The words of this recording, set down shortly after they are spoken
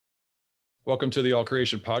Welcome to the All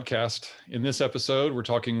Creation Podcast. In this episode, we're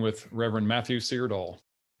talking with Reverend Matthew Syrdal,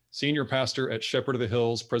 Senior Pastor at Shepherd of the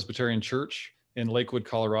Hills Presbyterian Church in Lakewood,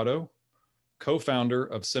 Colorado, co-founder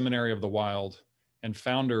of Seminary of the Wild, and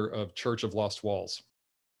founder of Church of Lost Walls.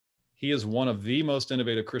 He is one of the most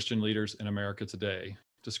innovative Christian leaders in America today,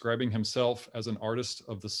 describing himself as an artist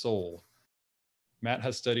of the soul. Matt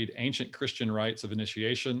has studied ancient Christian rites of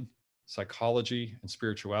initiation, psychology, and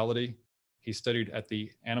spirituality. He studied at the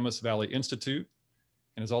Animas Valley Institute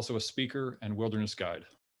and is also a speaker and wilderness guide.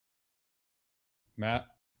 Matt,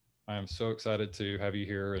 I am so excited to have you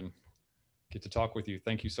here and get to talk with you.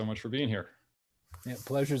 Thank you so much for being here. Yeah,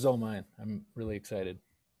 pleasure's all mine. I'm really excited.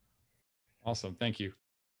 Awesome. Thank you.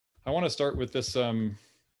 I want to start with this.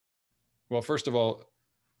 Well, first of all,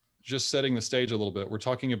 just setting the stage a little bit. We're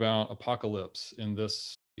talking about apocalypse in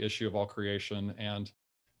this issue of All Creation and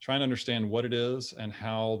trying to understand what it is and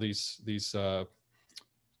how these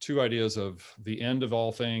two ideas of the end of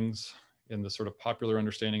all things in the sort of popular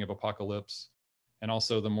understanding of apocalypse, and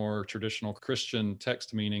also the more traditional Christian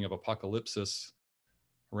text meaning of apocalypsis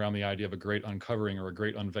around the idea of a great uncovering or a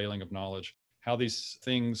great unveiling of knowledge, how these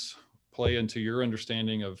things play into your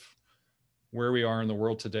understanding of where we are in the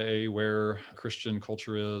world today, where Christian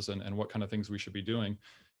culture is, and what kind of things we should be doing.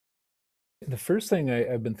 The first thing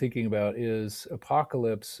I've been thinking about is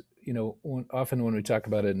apocalypse. You know, often when we talk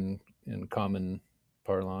about it in common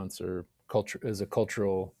parlance or culture as a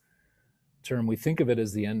cultural term, we think of it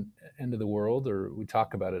as the end of the world, or we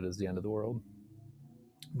talk about it as the end of the world.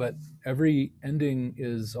 But every ending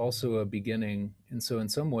is also a beginning, and so in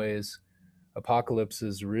some ways, apocalypse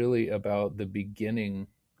is really about the beginning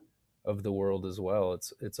of the world as well.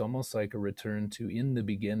 It's almost like a return to in the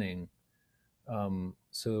beginning.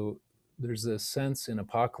 So there's a sense in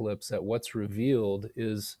apocalypse that what's revealed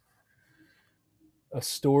is a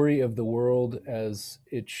story of the world as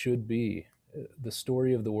it should be, the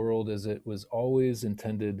story of the world as it was always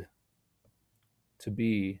intended to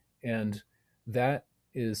be, and that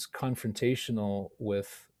is confrontational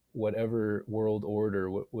with whatever world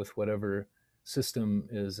order, with whatever system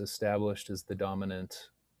is established as the dominant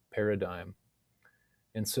paradigm.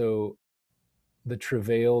 And so the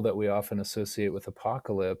travail that we often associate with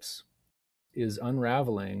apocalypse is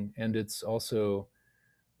unraveling, and it's also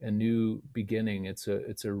a new beginning. It's a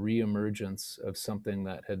reemergence of something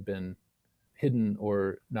that had been hidden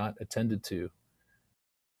or not attended to.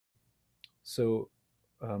 So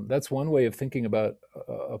that's one way of thinking about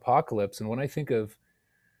apocalypse. And when I think of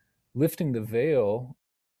lifting the veil,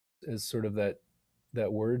 as sort of that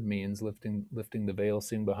word means, lifting the veil,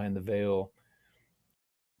 seeing behind the veil,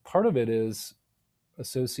 part of it is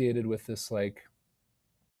associated with this like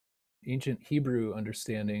ancient Hebrew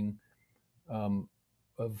understanding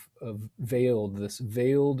of veiled, this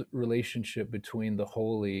veiled relationship between the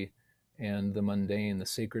holy and the mundane, the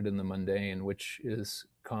sacred and the mundane, which is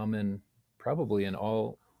common probably in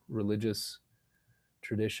all religious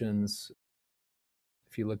traditions.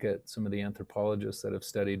 If you look at some of the anthropologists that have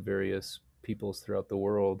studied various peoples throughout the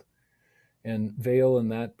world, and veil in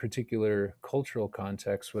that particular cultural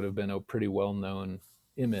context would have been a pretty well-known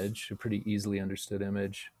image, a pretty easily understood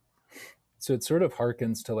image. So it sort of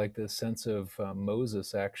harkens to like the sense of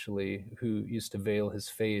Moses, actually, who used to veil his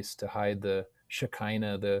face to hide the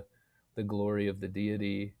Shekinah, the glory of the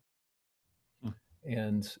deity,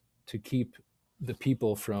 and to keep the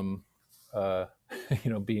people from,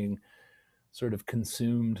 being sort of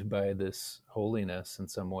consumed by this holiness in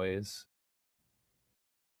some ways.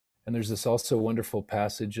 And there's this also wonderful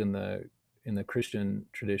passage in the Christian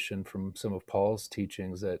tradition from some of Paul's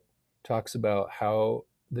teachings that talks about how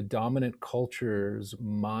the dominant culture's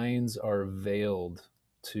minds are veiled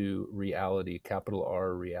to reality, capital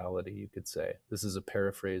R reality, you could say. This is a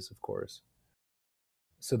paraphrase, of course.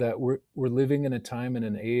 So that we're living in a time and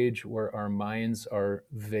an age where our minds are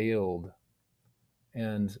veiled.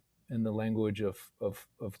 And in the language of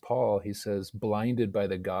Paul, he says, blinded by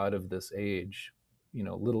the God of this age,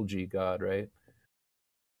 little g God, right?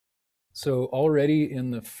 So already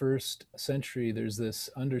in the first century, there's this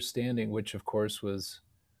understanding, which of course was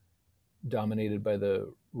dominated by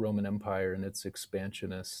the Roman Empire and its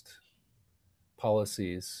expansionist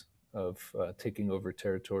policies of taking over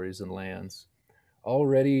territories and lands.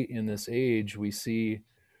 Already in this age, we see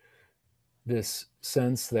this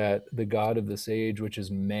sense that the God of this age, which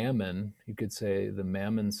is Mammon, you could say the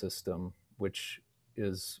Mammon system, which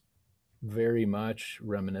is very much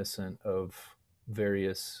reminiscent of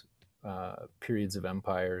various periods of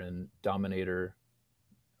empire and dominator,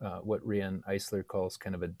 what Rian Eisler calls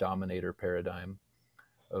kind of a dominator paradigm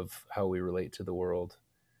of how we relate to the world,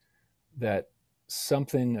 that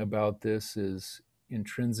something about this is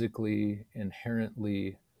intrinsically,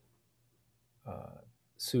 inherently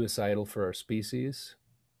suicidal for our species,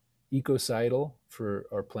 ecocidal for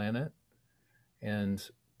our planet, and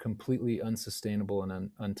completely unsustainable and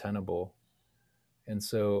untenable. And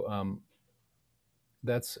so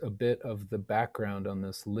that's a bit of the background on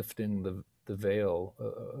this lifting the veil,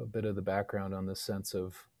 a bit of the background on this sense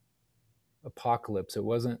of apocalypse. It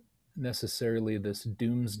wasn't necessarily this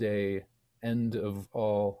doomsday end of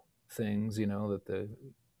all things, that the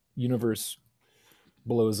universe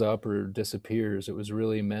blows up or disappears. It was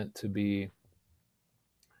really meant to be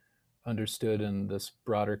understood in this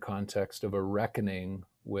broader context of a reckoning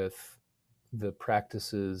with the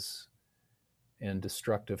practices and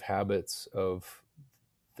destructive habits of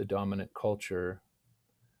the dominant culture,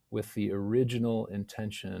 with the original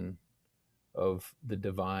intention of the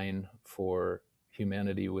divine for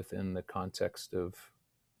humanity within the context of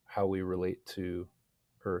how we relate to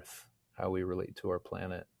Earth, how we relate to our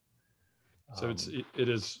planet. So it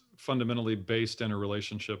is fundamentally based in a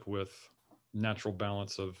relationship with natural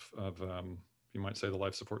balance of you might say the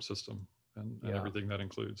life support system and everything that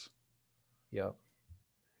includes. Yeah,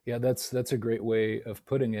 that's a great way of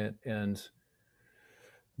putting it. And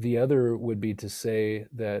the other would be to say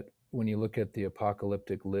that when you look at the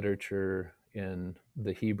apocalyptic literature in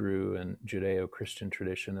the Hebrew and Judeo-Christian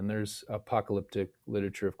tradition, and there's apocalyptic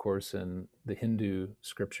literature, of course, in the Hindu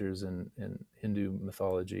scriptures and Hindu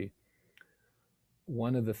mythology,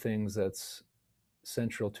 one of the things that's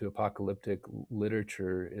central to apocalyptic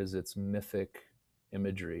literature is its mythic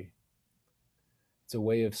imagery. It's a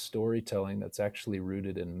way of storytelling that's actually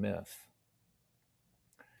rooted in myth.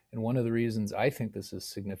 And one of the reasons I think this is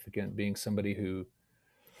significant, being somebody who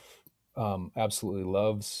absolutely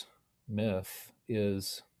loves myth,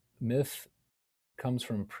 is myth comes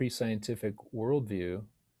from a pre-scientific worldview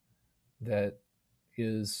that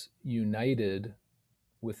is united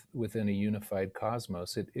within a unified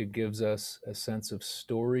cosmos. It gives us a sense of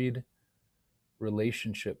storied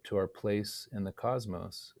relationship to our place in the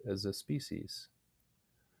cosmos as a species.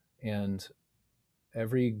 And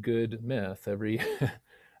every good myth, every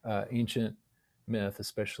ancient myth,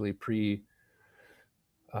 especially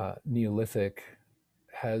pre-Neolithic,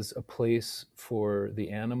 has a place for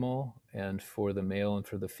the animal and for the male and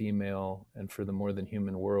for the female and for the more than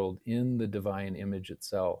human world in the divine image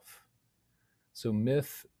itself. So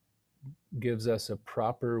myth gives us a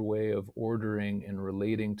proper way of ordering and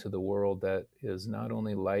relating to the world that is not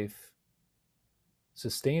only life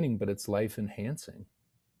sustaining, but it's life enhancing.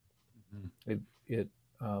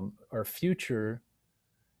 Mm-hmm. Our future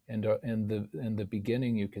and the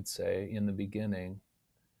beginning, you could say, in the beginning,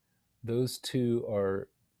 those two are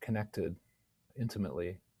connected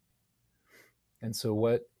intimately. And so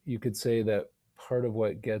what you could say that part of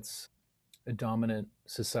what gets a dominant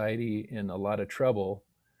society in a lot of trouble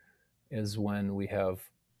is when we have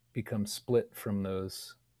become split from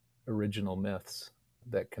those original myths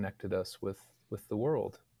that connected us with the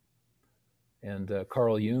world. And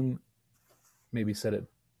Carl Jung maybe said it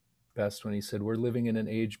best when he said, we're living in an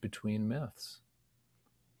age between myths.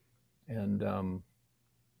 And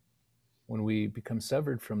when we become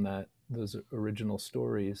severed from those original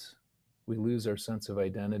stories, we lose our sense of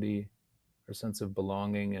identity, our sense of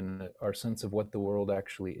belonging, and our sense of what the world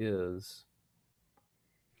actually is.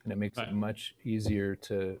 And it makes it much easier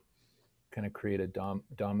to kind of create a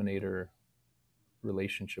dominator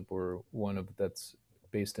relationship, or one that's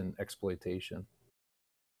based in exploitation.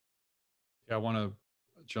 Yeah, I want to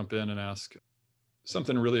jump in and ask,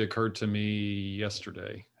 something really occurred to me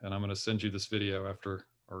yesterday, and I'm going to send you this video after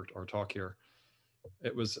our talk here.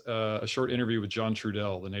 It was a short interview with John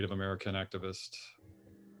Trudell, the Native American activist.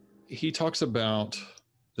 He talks about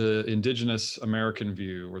the indigenous American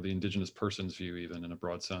view, or the indigenous person's view, even in a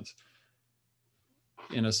broad sense,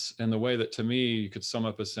 in the way that, to me, you could sum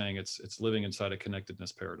up as saying it's living inside a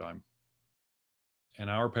connectedness paradigm. And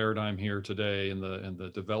our paradigm here today in the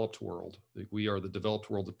developed world, we are the developed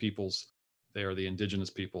world of peoples, they are the indigenous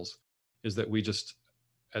peoples, is that we just,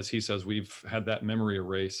 as he says, we've had that memory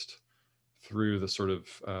erased through the sort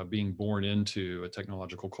of being born into a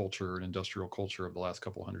technological culture and industrial culture of the last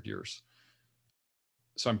couple hundred years.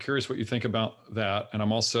 So I'm curious what you think about that. And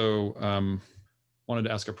I'm also wanted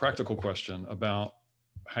to ask a practical question about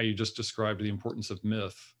how you just described the importance of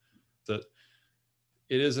myth, that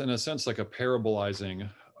it is in a sense like a parabolizing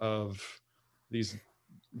of these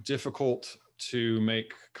difficult to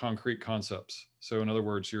make concrete concepts. So in other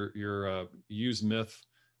words, you use myth.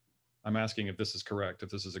 I'm asking if this is correct, if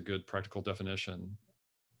this is a good practical definition.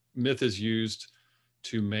 Myth is used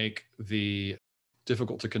to make the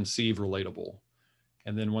difficult to conceive relatable.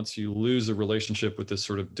 And then once you lose a relationship with this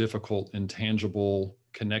sort of difficult, intangible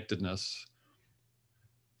connectedness,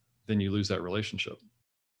 then you lose that relationship.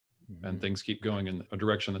 Mm-hmm. And things keep going in a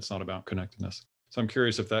direction that's not about connectedness. So I'm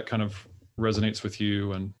curious if that kind of resonates with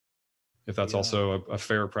you, and if that's also a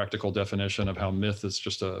fair practical definition of how myth is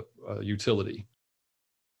just a utility.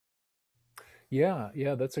 Yeah,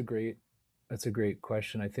 that's a great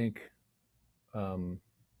question. I think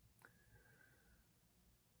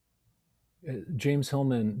James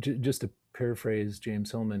Hillman, just to paraphrase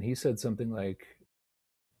James Hillman, he said something like,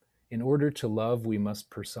 "In order to love, we must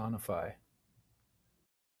personify."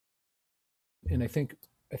 And I think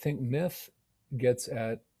myth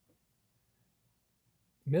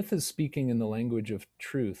is speaking in the language of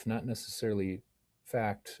truth, not necessarily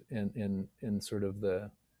fact, in sort of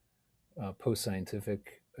the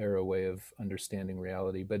post-scientific era way of understanding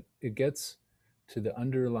reality, but it gets to the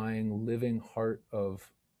underlying living heart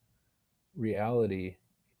of reality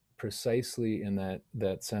precisely in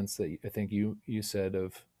that sense that I think you said,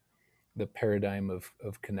 of the paradigm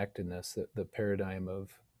of connectedness, that the paradigm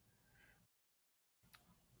of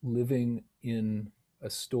living in a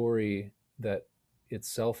story that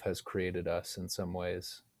itself has created us in some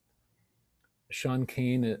ways. Sean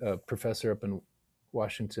Kane, a professor up in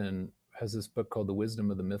Washington, has this book called The Wisdom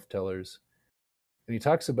of the Myth Tellers. And he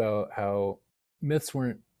talks about how myths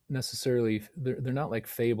weren't necessarily, they're not like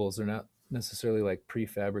fables. They're not necessarily like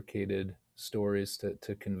prefabricated stories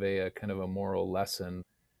to convey a kind of a moral lesson.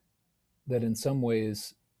 That in some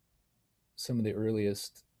ways, some of the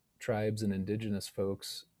earliest tribes and indigenous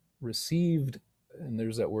folks received, and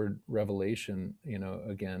there's that word revelation,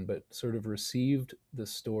 again, but sort of received the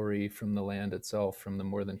story from the land itself, from the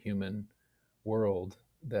more than human world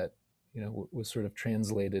that was sort of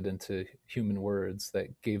translated into human words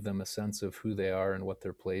that gave them a sense of who they are and what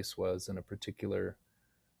their place was in a particular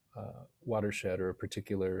watershed or a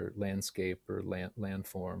particular landscape or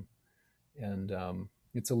landform. And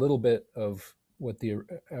it's a little bit of what the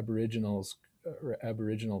Aboriginal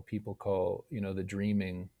people call, the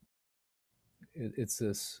dreaming. It's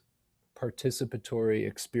this participatory,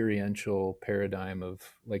 experiential paradigm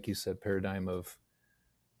of, like you said, paradigm of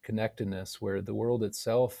connectedness, where the world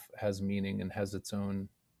itself has meaning and has its own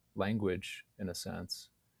language, in a sense.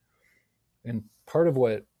 And part of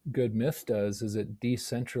what good myth does is it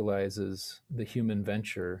decentralizes the human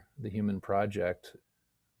venture, the human project.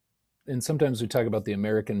 And sometimes we talk about the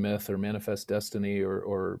American myth or manifest destiny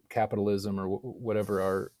or capitalism or whatever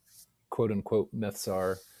our quote unquote myths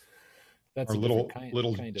are. That's our little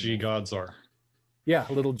G gods are. Yeah,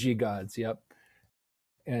 little G gods. Yep.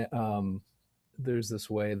 And there's this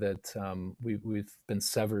way that we've been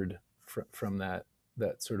severed from that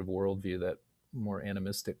sort of worldview that more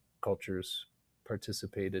animistic cultures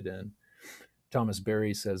participated in. Thomas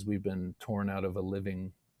Berry says we've been torn out of a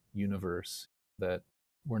living universe, that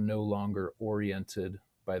we're no longer oriented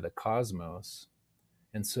by the cosmos.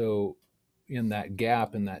 And so in that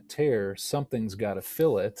gap, in that tear, something's got to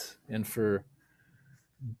fill it. And for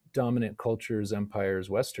dominant cultures, empires,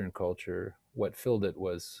 Western culture, what filled it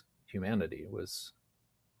was humanity.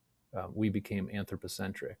 We became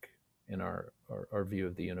anthropocentric in our view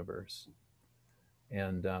of the universe.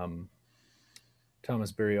 And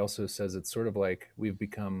Thomas Berry also says it's sort of like we've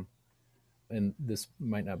become, and this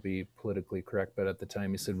might not be politically correct, but at the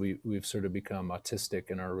time he said we've sort of become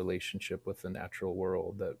autistic in our relationship with the natural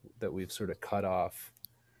world, that we've sort of cut off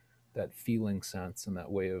that feeling sense and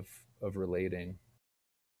that way of relating.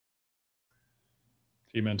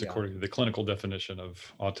 He meant according to the clinical definition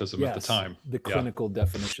of autism at the time. The clinical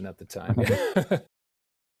definition at the time.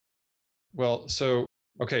 Well, so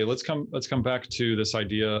okay, let's come back to this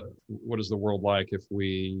idea. What is the world like if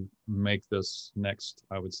we make this next,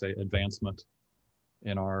 I would say, advancement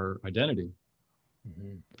in our identity?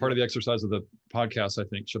 Mm-hmm. Part of the exercise of the podcast, I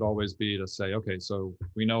think, should always be to say, okay, so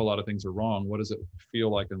we know a lot of things are wrong. What does it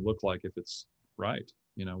feel like and look like if it's right?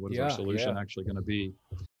 What is our solution actually going to be?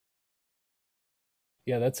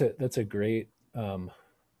 Yeah, that's a great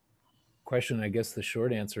question. I guess the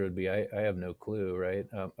short answer would be I have no clue, right?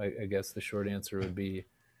 I guess the short answer would be,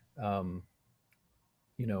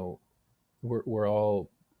 we're all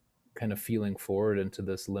kind of feeling forward into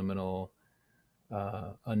this liminal,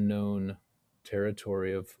 unknown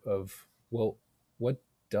territory of, well, what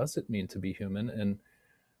does it mean to be human, and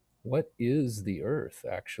what is the earth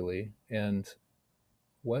actually, and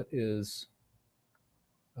what is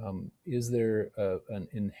there an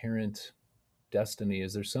inherent destiny?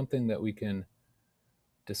 Is there something that we can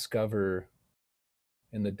discover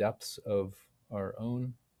in the depths of our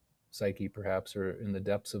own psyche, perhaps, or in the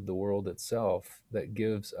depths of the world itself, that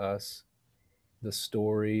gives us the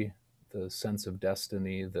story the sense of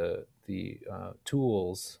destiny, the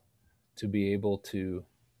tools to be able to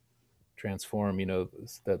transform.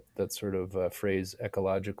 That sort of phrase,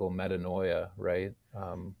 ecological metanoia, right?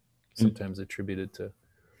 Sometimes attributed to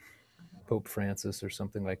Pope Francis or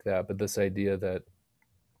something like that. But this idea that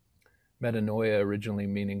metanoia, originally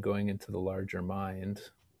meaning going into the larger mind,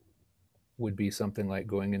 would be something like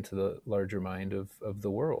going into the larger mind of the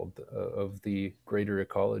world, of the greater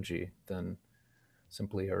ecology than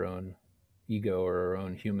simply our own ego or our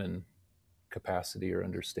own human capacity or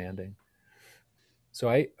understanding.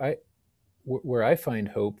 So where I find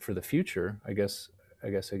hope for the future, I guess I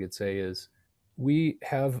could say, is we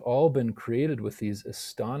have all been created with these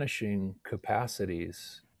astonishing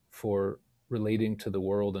capacities for relating to the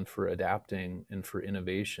world and for adapting and for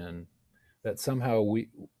innovation, that somehow we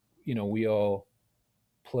all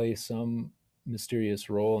play some mysterious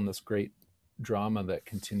role in this great drama that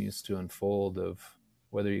continues to unfold, of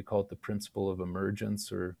whether you call it the principle of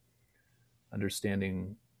emergence or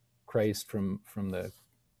understanding Christ from the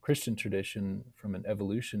Christian tradition, from an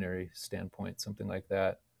evolutionary standpoint, something like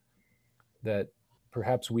that, that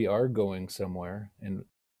perhaps we are going somewhere. And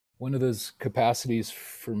one of those capacities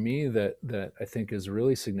for me that I think is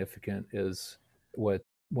really significant is what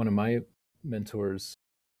one of my mentors,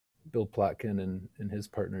 Bill Plotkin, and his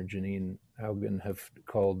partner Janine Haugen, have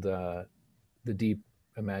called the deep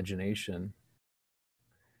imagination.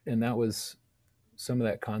 And that was some of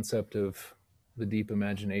that concept of the deep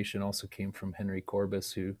imagination also came from Henry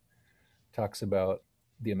Corbis, who talks about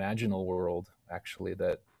the imaginal world, actually,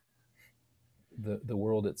 that the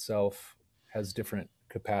world itself has different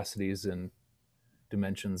capacities and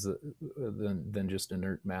dimensions than just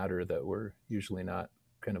inert matter that we're usually not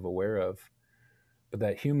kind of aware of, but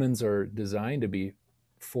that humans are designed to be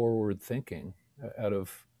forward thinking. Out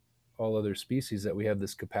of all other species, that we have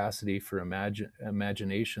this capacity for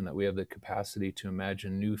imagination, that we have the capacity to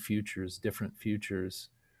imagine new futures, different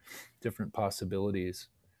possibilities.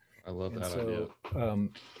 I love And that so idea.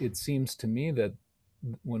 it seems to me that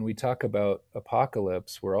when we talk about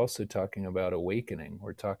apocalypse, we're also talking about awakening.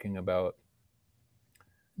 We're talking about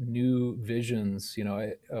new visions.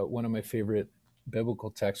 One of my favorite biblical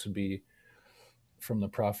texts would be from the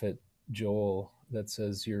prophet Joel, that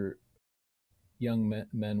says, your young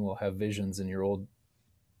men will have visions, and your old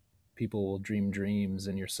people will dream dreams,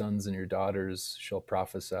 and your sons and your daughters shall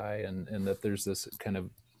prophesy, and that there's this kind of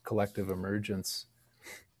collective emergence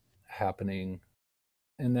happening,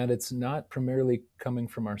 and that it's not primarily coming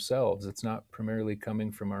from ourselves. It's not primarily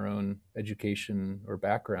coming from our own education or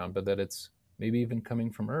background, but that it's maybe even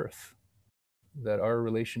coming from Earth, that our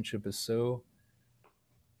relationship is so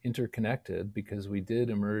interconnected because we did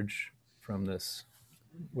emerge from this,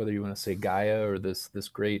 whether you want to say Gaia or this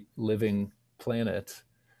great living planet,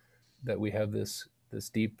 that we have this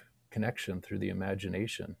deep connection through the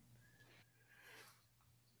imagination.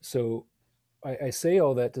 So I say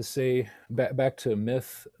all that to say, back to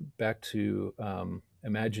myth, back to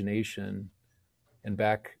imagination, and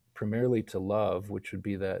back primarily to love, which would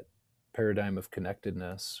be that paradigm of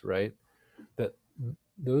connectedness, right? That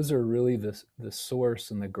those are really the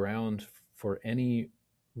source and the ground for any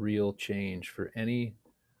real change, for any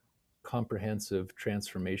comprehensive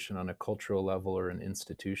transformation on a cultural level or an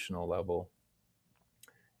institutional level.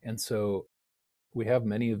 And so we have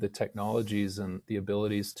many of the technologies and the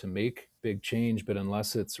abilities to make big change, but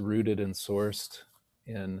unless it's rooted and sourced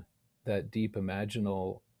in that deep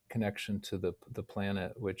imaginal connection to the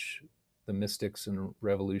planet, which the mystics and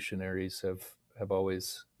revolutionaries have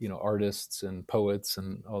always, artists and poets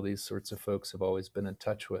and all these sorts of folks have always been in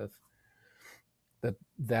touch with,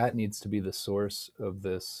 that needs to be the source of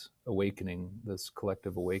this awakening, this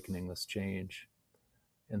collective awakening, this change.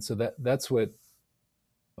 And so that's what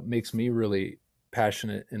makes me really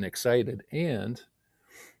passionate and excited, and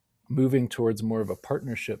moving towards more of a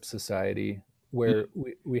partnership society where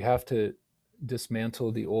we have to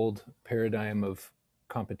dismantle the old paradigm of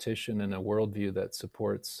competition and a worldview that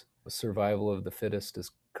supports survival of the fittest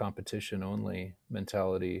as competition only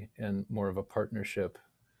mentality, and more of a partnership,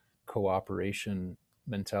 cooperation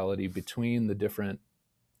mentality between the different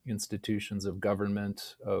institutions of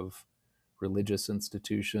government, of religious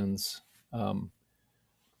institutions.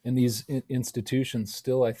 And these institutions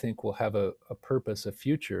still, I think, will have a purpose, a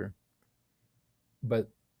future, but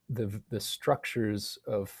the structures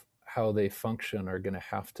of how they function are going to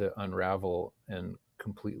have to unravel and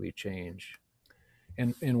completely change.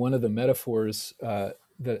 And one of the metaphors that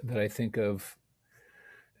I think of,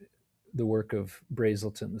 the work of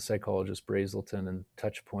Brazelton, the psychologist Brazelton, and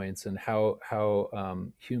touch points, and how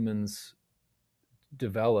humans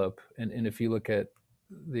develop. And if you look at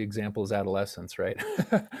the example is adolescence, right?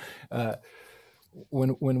 uh,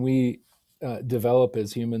 when we develop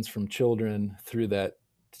as humans from children through that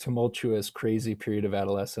tumultuous, crazy period of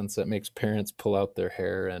adolescence that makes parents pull out their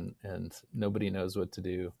hair and nobody knows what to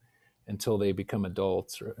do until they become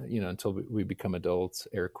adults, or until we become adults,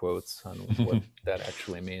 air quotes on what that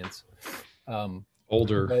actually means.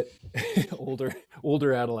 Older. But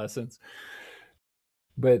older adolescents,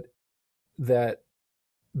 but that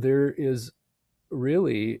there is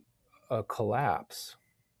really a collapse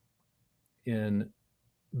in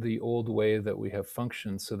the old way that we have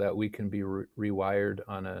functioned so that we can be rewired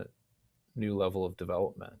on a new level of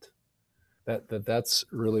development. That's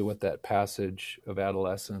really what that passage of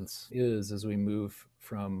adolescence is, as we move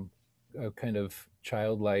from a kind of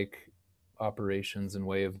childlike operations and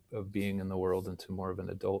way of being in the world into more of an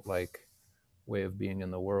adult-like way of being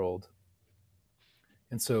in the world.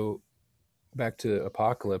 And so back to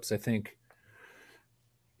apocalypse, I think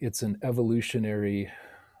it's an evolutionary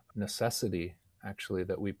necessity, actually,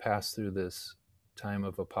 that we pass through this time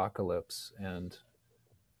of apocalypse and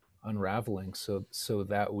unraveling so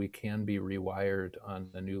that we can be rewired on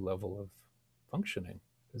a new level of functioning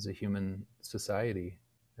as a human society.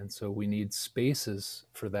 And so we need spaces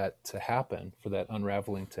for that to happen, for that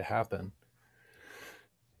unraveling to happen.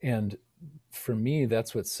 And for me,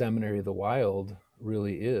 that's what Seminary of the Wild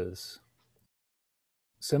really is.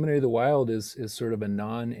 Seminary of the Wild is sort of a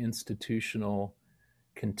non-institutional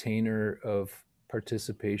container of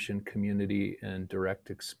participation, community, and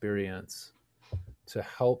direct experience to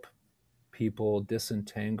help people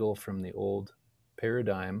disentangle from the old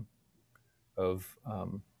paradigm of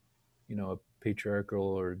a patriarchal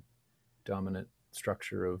or dominant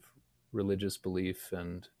structure of religious belief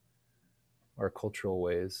and our cultural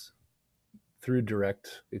ways through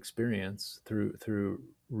direct experience, through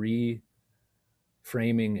reframing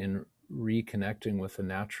and reconnecting with the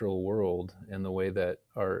natural world in the way that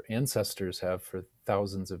our ancestors have for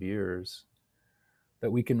thousands of years,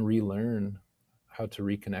 that we can relearn how to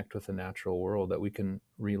reconnect with the natural world, that we can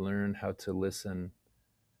relearn how to listen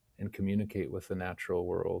and communicate with the natural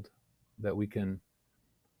world, that we can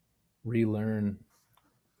relearn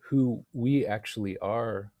who we actually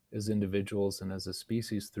are as individuals and as a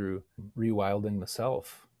species through rewilding the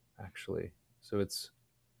self, actually. So it's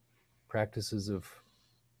practices of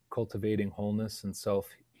cultivating wholeness and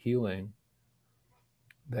self-healing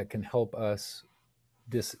that can help us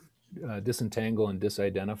disentangle and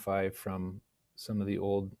disidentify from some of the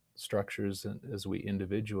old structures as we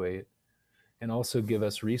individuate, and also give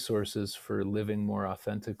us resources for living more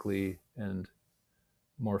authentically and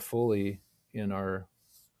more fully in our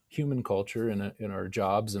human culture and in our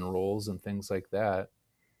jobs and roles and things like that,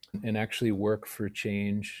 and actually work for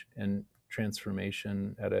change and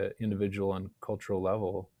transformation at an individual and cultural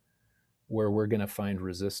level where we're going to find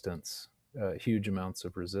resistance, huge amounts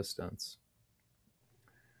of resistance.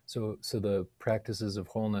 So the practices of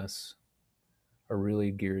wholeness are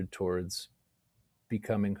really geared towards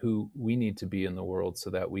becoming who we need to be in the world so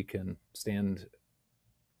that we can stand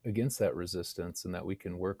against that resistance and that we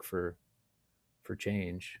can work for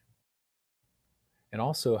change, and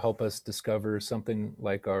also help us discover something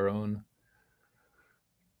like our own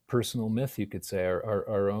personal myth, you could say,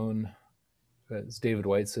 our own, as David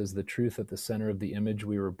White says, the truth at the center of the image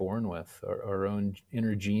we were born with, our own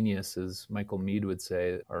inner genius, as Michael Meade would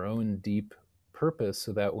say, our own deep purpose,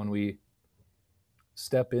 so that when we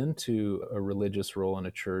step into a religious role in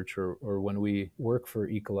a church, or when we work for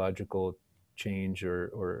ecological change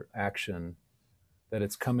or action, that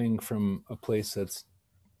it's coming from a place that's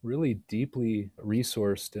really deeply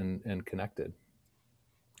resourced and connected.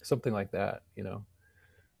 Something like that,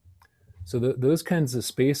 So those kinds of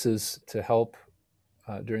spaces to help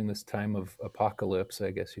during this time of apocalypse,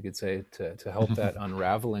 I guess you could say, to help that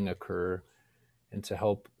unraveling occur and to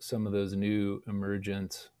help some of those new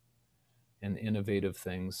emergent and innovative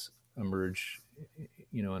things emerge,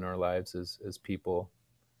 in our lives as people,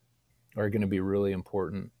 are going to be really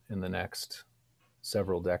important in the next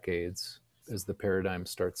several decades as the paradigm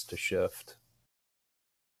starts to shift.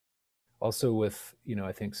 Also with,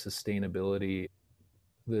 I think sustainability,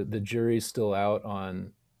 the jury's still out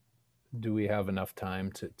on, do we have enough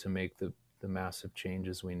time to make the massive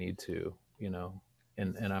changes we need to,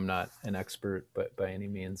 and I'm not an expert, but by any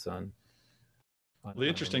means on the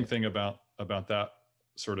interesting thing about that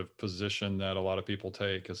sort of position that a lot of people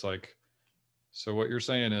take is like, so what you're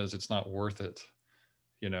saying is it's not worth it,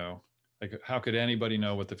 like how could anybody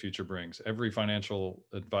know what the future brings? Every financial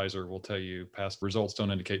advisor will tell you past results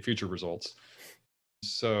don't indicate future results.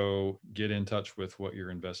 So get in touch with what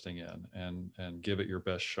you're investing in and give it your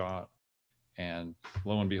best shot. And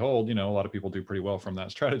lo and behold, a lot of people do pretty well from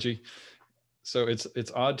that strategy. So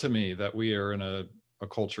it's odd to me that we are in a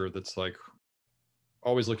culture that's like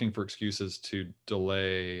always looking for excuses to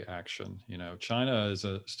delay action. China is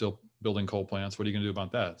still building coal plants. What are you going to do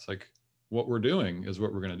about that? It's like, what we're doing is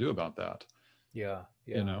what we're going to do about that. Yeah.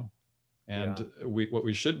 you know and Yeah. what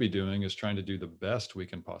we should be doing is trying to do the best we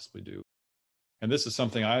can possibly do. And this is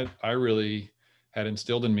something I really had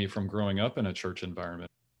instilled in me from growing up in a church environment.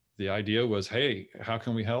 The idea was, hey, how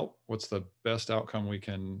can we help? What's the best outcome we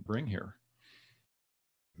can bring here?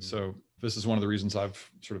 So this is one of the reasons I've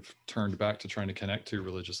sort of turned back to trying to connect to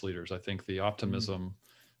religious leaders. I think the optimism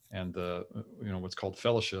and the what's called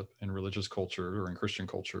fellowship in religious culture or in Christian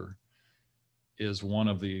culture is one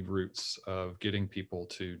of the roots of getting people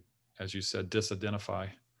to, as you said, disidentify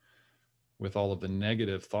with all of the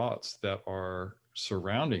negative thoughts that are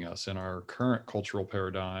surrounding us in our current cultural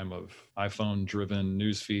paradigm of iPhone driven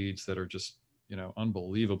news feeds that are just,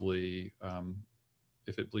 unbelievably,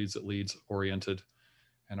 if it bleeds, it leads oriented,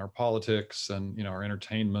 and our politics and, our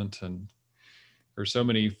entertainment. And there's so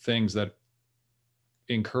many things that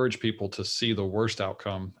encourage people to see the worst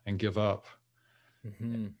outcome and give up.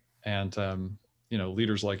 Mm-hmm. And,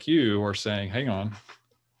 leaders like you are saying, hang on,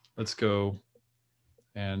 let's go.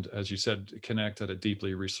 And as you said, connect in a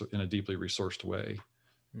deeply resourced way,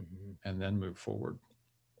 and then move forward.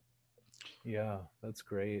 Yeah, that's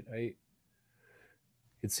great.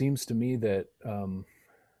 It seems to me that,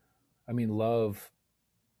 love,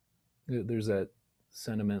 there's that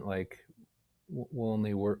sentiment like we'll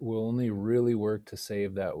only really work to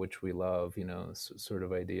save that which we love, sort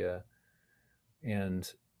of idea.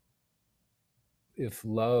 And if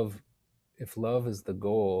love is the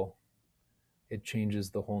goal, it changes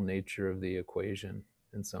the whole nature of the equation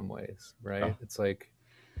in some ways, right? Yeah. It's like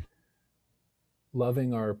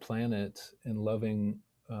loving our planet and loving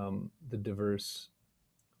the diverse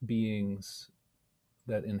beings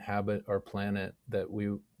that inhabit our planet that we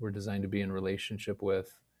were designed to be in relationship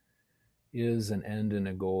with is an end and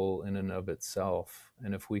a goal in and of itself.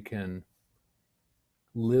 And if we can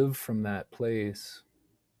live from that place,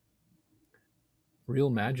 real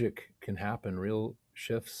magic can happen. Real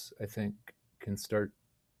shifts, I think, can start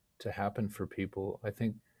to happen for people. I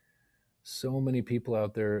think so many people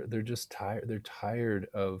out there, they're just tired. They're tired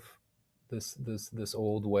of this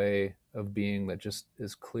old way of being that just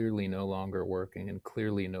is clearly no longer working and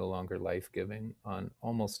clearly no longer life-giving on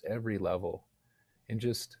almost every level. And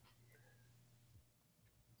just,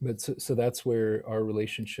 but so that's where our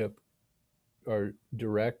relationship, our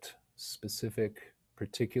direct, specific,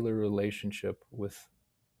 particular relationship with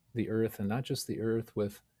the earth, and not just the earth,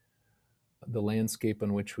 with the landscape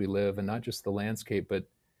on which we live, and not just the landscape, but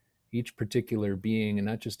each particular being, and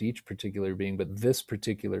not just each particular being, but this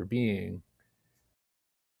particular being,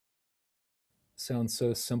 sounds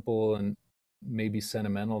so simple and maybe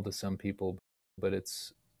sentimental to some people, but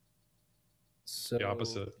it's so The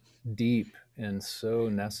opposite. deep and so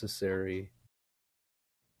necessary.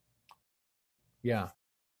 Yeah,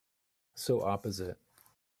 so opposite.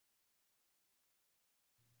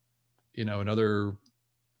 Another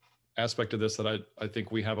aspect of this that I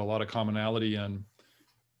think we have a lot of commonality in,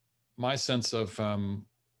 my sense of a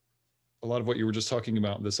lot of what you were just talking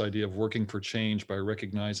about, this idea of working for change by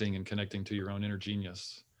recognizing and connecting to your own inner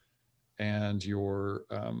genius and your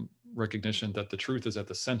recognition that the truth is at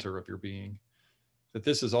the center of your being, that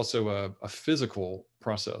this is also a physical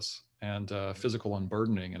process and physical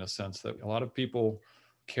unburdening, in a sense that a lot of people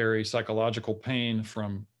carry psychological pain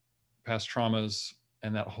from past traumas,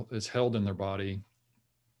 and that is held in their body.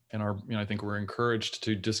 And I think we're encouraged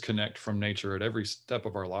to disconnect from nature at every step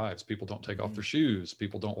of our lives. People don't take off their shoes.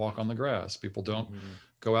 People don't walk on the grass. People don't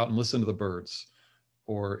go out and listen to the birds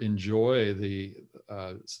or enjoy the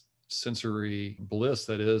sensory bliss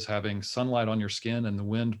that is having sunlight on your skin and the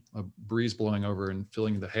wind, a breeze blowing over and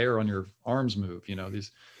feeling the hair on your arms move.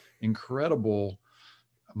 These incredible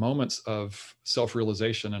moments of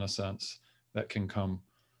self-realization, in a sense, that can come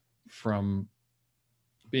from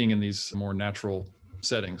being in these more natural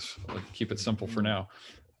settings. Like, keep it simple for now.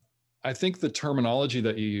 I think the terminology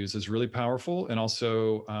that you use is really powerful and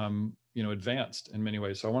also, advanced in many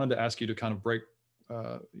ways. So I wanted to ask you to kind of break,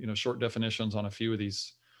 short definitions on a few of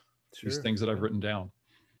these things that I've written down.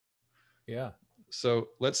 Yeah. So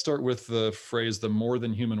let's start with the phrase, the more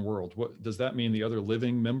than human world. What does that mean? The other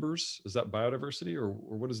living members? Is that biodiversity, or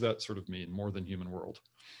what does that sort of mean, more than human world?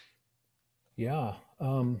 Yeah.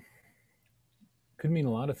 Could mean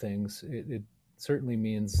a lot of things. It certainly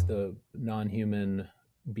means the non-human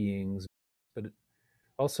beings, but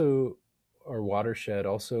also our watershed,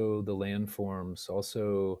 also the landforms,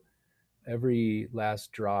 also every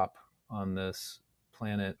last drop on this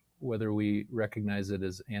planet, whether we recognize it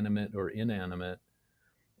as animate or inanimate,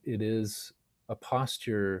 it is a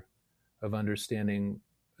posture of understanding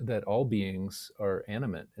that all beings are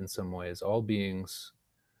animate in some ways. All beings,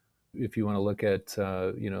 if you want to look at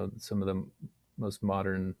some of the most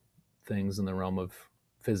modern things in the realm of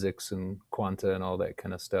physics and quanta and all that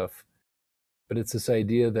kind of stuff, but it's this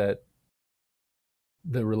idea that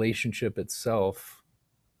the relationship itself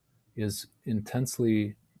is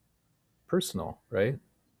intensely personal, right?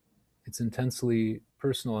 It's intensely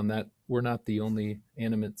personal, and that we're not the only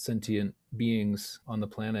animate sentient beings on the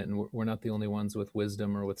planet, and we're not the only ones with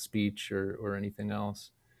wisdom or with speech or anything else.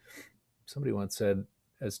 Somebody once said,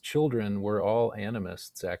 as children, we're all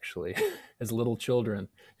animists, actually. As little children,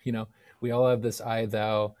 we all have this I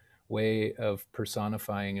thou way of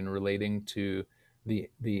personifying and relating to the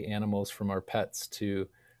animals, from our pets to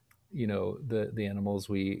the animals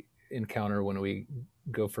we encounter when we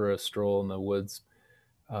go for a stroll in the woods.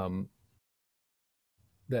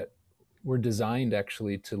 That we're designed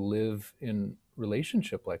actually to live in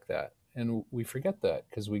relationship like that, and we forget that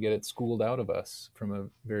because we get it schooled out of us from a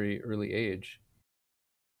very early age.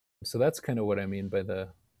 So that's kind of what I mean by the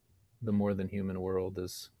more than human world,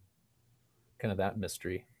 is kind of that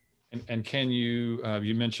mystery. And can you,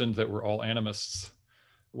 you mentioned that we're all animists.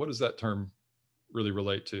 What does that term really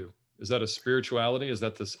relate to? Is that a spirituality? Is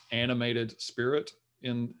that this animated spirit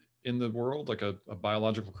in the world, like a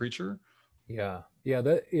biological creature? I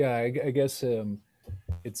guess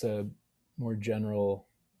it's a more general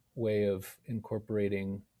way of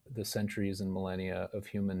incorporating the centuries and millennia of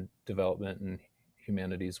human development and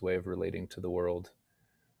humanity's way of relating to the world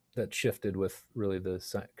that shifted with really the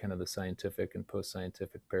kind of the scientific and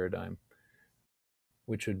post-scientific paradigm,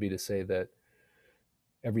 which would be to say that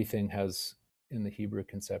everything has, in the Hebrew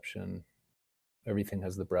conception, everything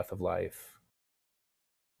has the breath of life,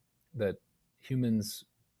 that humans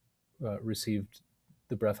received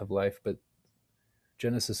the breath of life, but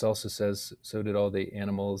Genesis also says so did all the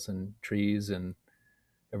animals and trees and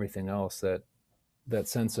everything else. That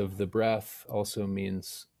sense of the breath also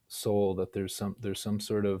means soul, that there's some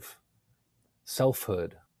sort of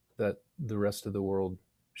selfhood that the rest of the world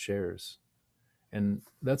shares. And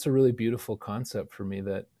that's a really beautiful concept for me,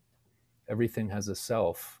 that everything has a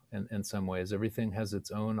self in some ways. Everything has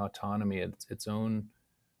its own autonomy, its own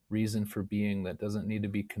reason for being that doesn't need to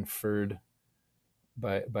be conferred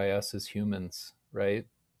by us as humans, right?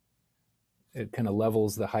 It kind of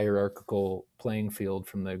levels the hierarchical playing field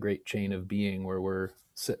from the great chain of being, where we're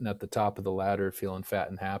sitting at the top of the ladder feeling fat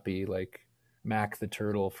and happy, like Mac the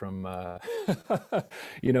turtle from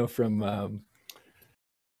from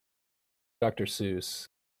Dr. Seuss.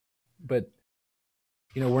 But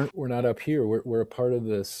we're not up here. We're a part of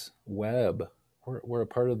this web. We're a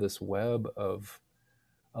part of this web of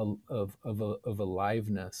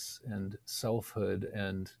aliveness and selfhood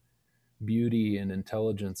and beauty and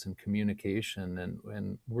intelligence and communication,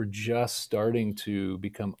 and we're just starting to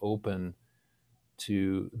become open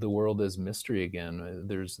to the world as mystery again.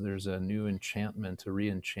 There's a new enchantment, a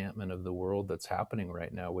re-enchantment of the world that's happening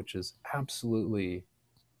right now, which is absolutely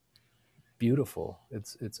beautiful.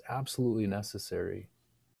 It's absolutely necessary.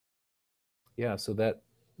 Yeah, so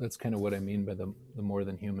that's kind of what I mean by the more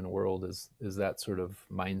than human world, is that sort of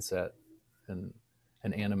mindset. And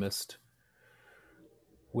an animist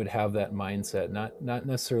would have that mindset, not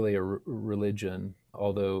necessarily a religion,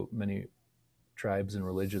 although many tribes and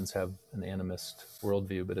religions have an animist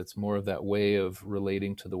worldview, but it's more of that way of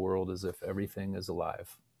relating to the world as if everything is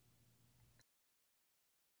alive.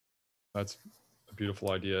 That's a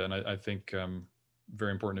beautiful idea, and I think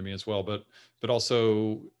very important to me as well. But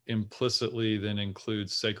also implicitly then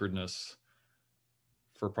includes sacredness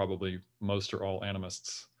for probably most or all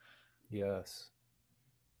animists. Yes,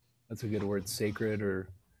 that's a good word, sacred or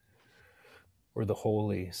the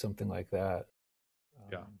holy, something like that.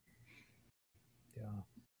 Yeah.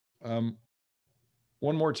 Yeah.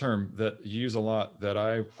 One more term that you use a lot that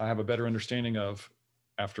I have a better understanding of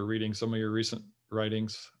after reading some of your recent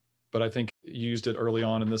writings, but I think you used it early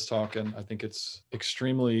on in this talk, and I think it's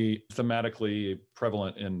extremely thematically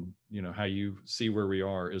prevalent in how you see where we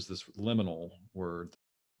are, is this liminal word.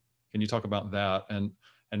 Can you talk about that, and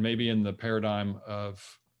maybe in the paradigm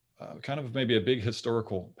of kind of maybe a big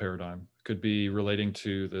historical paradigm, could be relating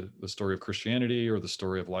to the story of Christianity, or the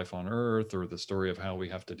story of life on earth, or the story of how we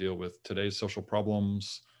have to deal with today's social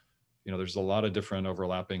problems. There's a lot of different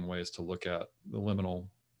overlapping ways to look at the liminal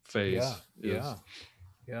phase.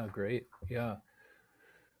 Yeah, great. Yeah.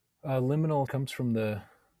 Liminal comes from the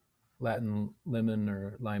Latin limen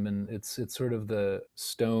or limen. It's sort of the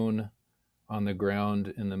stone on the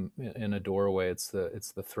ground in a doorway. It's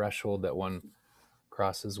the threshold that one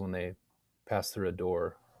crosses when they pass through a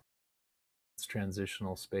door. It's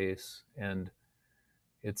transitional space, and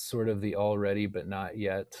it's sort of the already but not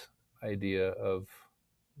yet idea of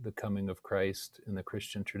the coming of Christ in the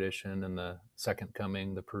Christian tradition, and the second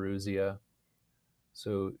coming, the parousia.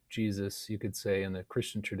 So Jesus, you could say, in the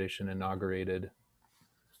Christian tradition, inaugurated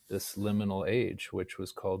this liminal age, which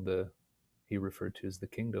was called he referred to as the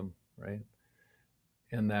kingdom, right?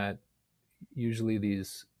 And that usually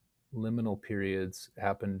these liminal periods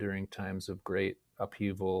happen during times of great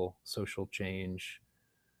upheaval, social change,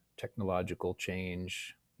 technological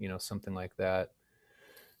change, something like that.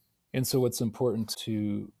 And so what's important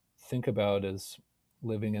to think about is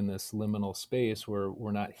living in this liminal space where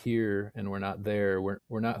we're not here and we're not there. We're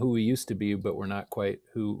not who we used to be, but we're not quite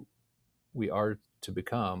who we are to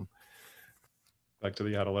become. Back to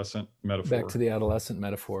the adolescent metaphor. Back to the adolescent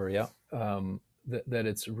metaphor, yeah. That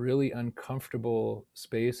it's really uncomfortable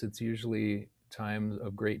space. It's usually times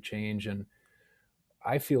of great change. And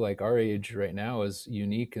I feel like our age right now is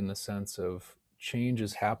unique in the sense of change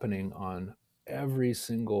is happening on every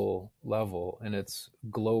single level, and it's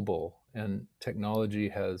global, and technology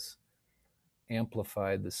has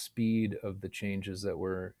amplified the speed of the changes that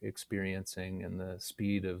we're experiencing, and the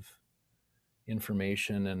speed of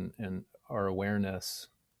information and our awareness.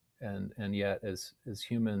 And yet as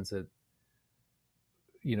humans, it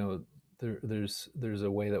there's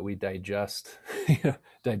a way that we digest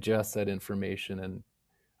digest that information and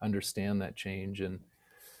understand that change, and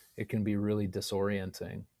it can be really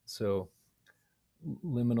disorienting. So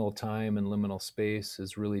liminal time and liminal space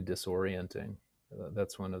is really disorienting.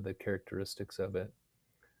 That's one of the characteristics of it.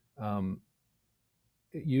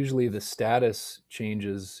 Usually the status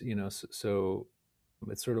changes, so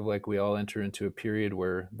it's sort of like we all enter into a period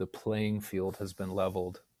where the playing field has been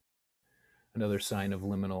leveled. Another sign of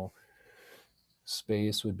liminal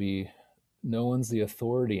space would be no one's the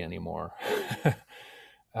authority anymore.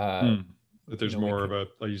 That there's more of a,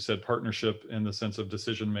 like you said, partnership in the sense of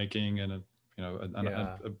decision making, and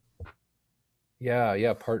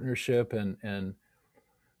partnership, and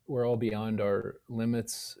we're all beyond our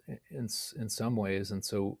limits in some ways, and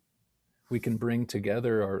so we can bring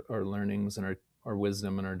together our learnings and our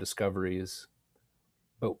wisdom and our discoveries,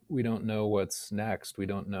 but we don't know what's next. We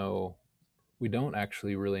don't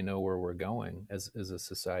actually really know where we're going as a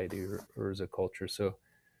society or as a culture. So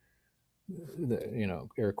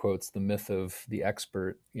air quotes, the myth of the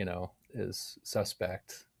expert, is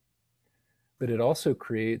suspect. But it also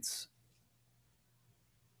creates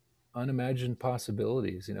unimagined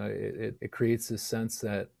possibilities. It creates this sense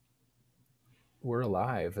that we're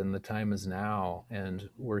alive and the time is now, and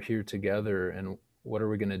we're here together, and what are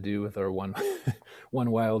we going to do with our one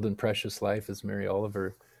wild and precious life, as Mary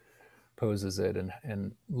Oliver poses it.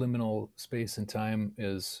 And liminal space and time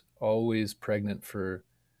is always pregnant for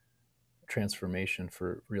transformation,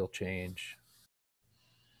 for real change.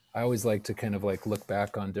 I always like to kind of like look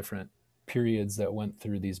back on different periods that went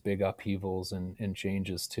through these big upheavals and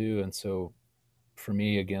changes too. And so for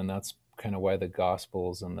me, again, that's kind of why the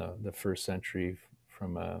Gospels and the first century,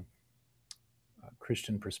 from a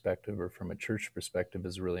Christian perspective or from a church perspective,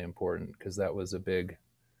 is really important, because that was a big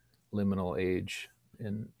liminal age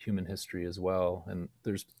in human history as well. And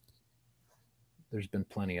there's been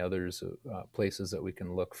plenty others, places that we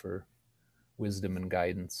can look for wisdom and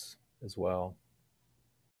guidance as well.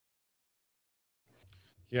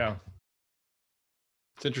 Yeah.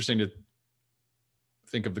 It's interesting to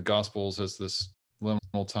think of the Gospels as this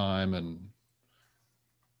liminal time and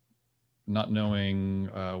not knowing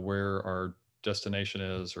where our destination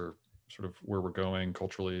is, or sort of where we're going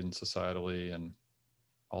culturally and societally, and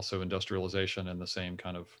also industrialization in the same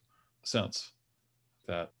kind of sense,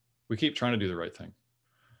 that we keep trying to do the right thing,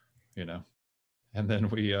 and then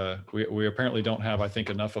we apparently don't have, I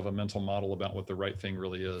think, enough of a mental model about what the right thing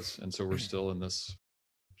really is, and so we're still in this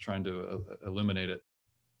trying to illuminate it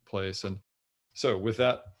place. And so with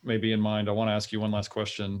that maybe in mind, I want to ask you one last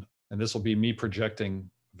question, and this will be me projecting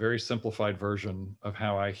a very simplified version of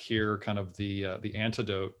how I hear kind of the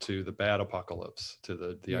antidote to the bad apocalypse, to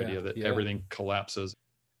the idea that everything collapses.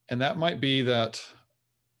 And that might be that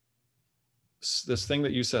this thing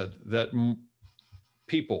that you said, that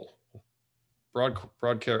people, broad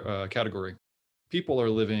category, people are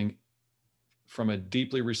living from a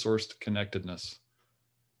deeply resourced connectedness,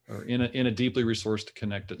 or in a deeply resourced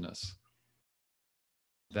connectedness.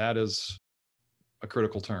 That is a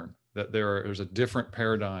critical term, that there's a different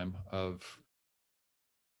paradigm of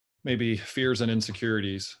maybe fears and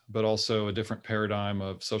insecurities, but also a different paradigm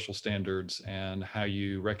of social standards and how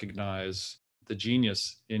you recognize the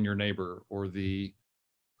genius in your neighbor, or the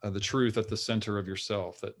truth at the center of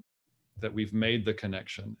yourself, that we've made the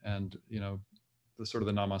connection. And, the sort of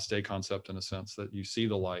the namaste concept, in a sense, that you see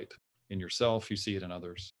the light in yourself, you see it in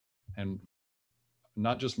others. And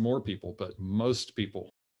not just more people, but most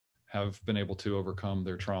people have been able to overcome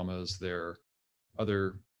their traumas, their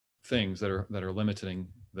other things that are limiting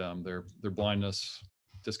them, their blindness,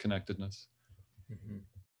 disconnectedness. Mm-hmm.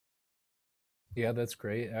 Yeah, that's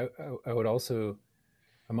great. I would also,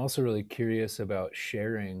 I'm also really curious about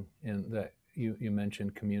sharing, and that you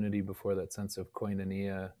mentioned community before, that sense of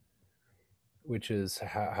koinonia, which is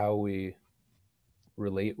how we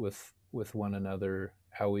relate with one another,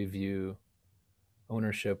 how we view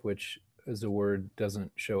ownership, which as a word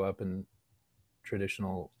doesn't show up in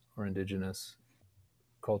traditional or indigenous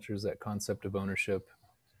cultures, that concept of ownership,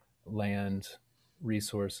 land,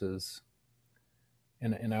 resources.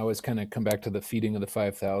 And I always kind of come back to the feeding of the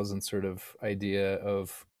 5,000 sort of idea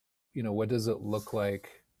of, what does it look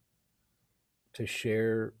like to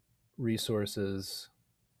share resources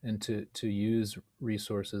and to use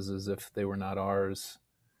resources as if they were not ours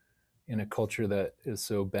in a culture that is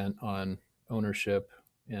so bent on ownership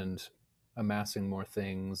and amassing more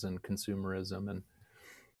things and consumerism. And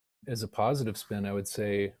as a positive spin, I would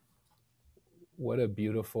say, what a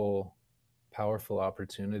beautiful, powerful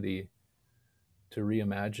opportunity to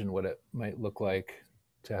reimagine what it might look like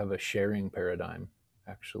to have a sharing paradigm,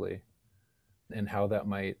 actually, and how that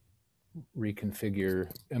might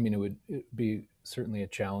reconfigure. I mean, it'd be certainly a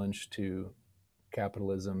challenge to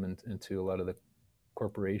capitalism and to a lot of the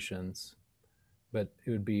corporations, but it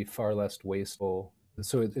would be far less wasteful.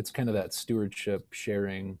 So it's kind of that stewardship,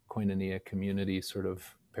 sharing, koinonia, community sort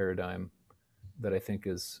of paradigm that I think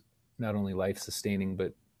is not only life sustaining,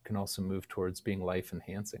 but can also move towards being life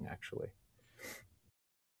enhancing, actually.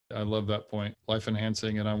 I love that point, life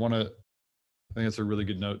enhancing. And I think it's a really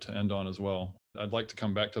good note to end on as well. I'd like to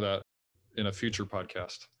come back to that in a future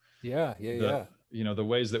podcast. Yeah. The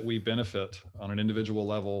ways that we benefit on an individual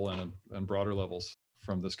level and broader levels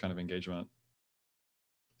from this kind of engagement.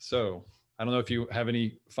 So I don't know if you have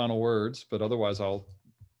any final words, but otherwise I'll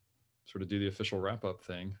sort of do the official wrap up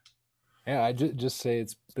thing. Yeah, I just say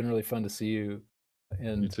it's been really fun to see you.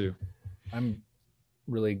 And you too. I'm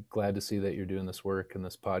really glad to see that you're doing this work and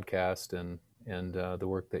this podcast and the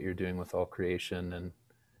work that you're doing with All Creation and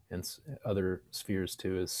other spheres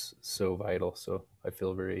too is so vital. So I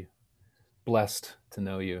feel very blessed to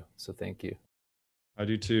know you. So thank you. I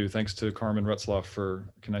do too. Thanks to Carmen Retzloff for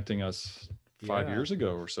connecting us 5 years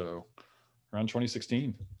ago or so, around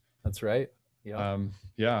 2016. That's right. Yeah.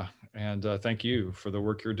 And thank you for the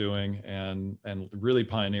work you're doing and really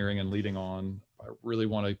pioneering and leading on. I really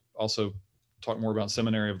want to also talk more about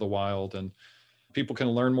Seminary of the Wild, and people can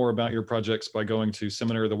learn more about your projects by going to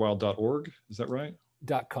seminaryofthewild.org. Is that right?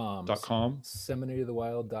 .com.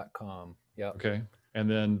 Seminaryofthewild.com. Yeah. Okay. And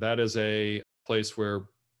then that is a place where,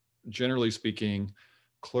 generally speaking,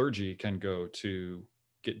 clergy can go to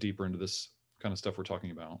get deeper into this kind of stuff we're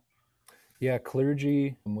talking about. Yeah,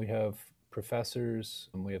 clergy. We have professors,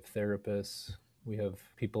 and we have therapists. We have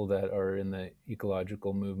people that are in the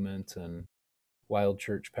ecological movement and wild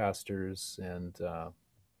church pastors, and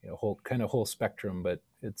whole spectrum. But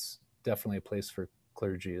it's definitely a place for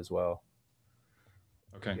clergy as well.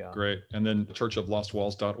 Okay, great. And then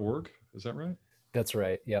churchoflostwalls.org, is that right? That's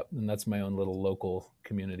right. Yep. And that's my own little local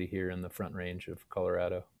community here in the Front Range of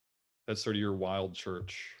Colorado. That's sort of your wild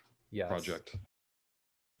church project.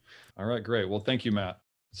 All right, great. Well, thank you, Matt.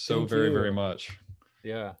 So very much.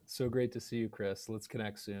 Yeah, so great to see you, Chris. Let's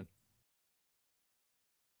connect soon.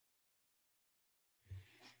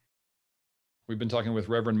 We've been talking with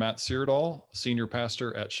Reverend Matt Syrdal, senior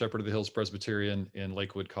pastor at Shepherd of the Hills Presbyterian in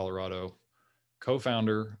Lakewood, Colorado,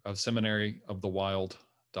 co-founder of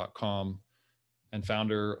seminaryofthewild.com, and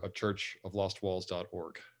founder of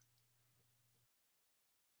churchoflostwalls.org.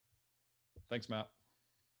 Thanks, Matt.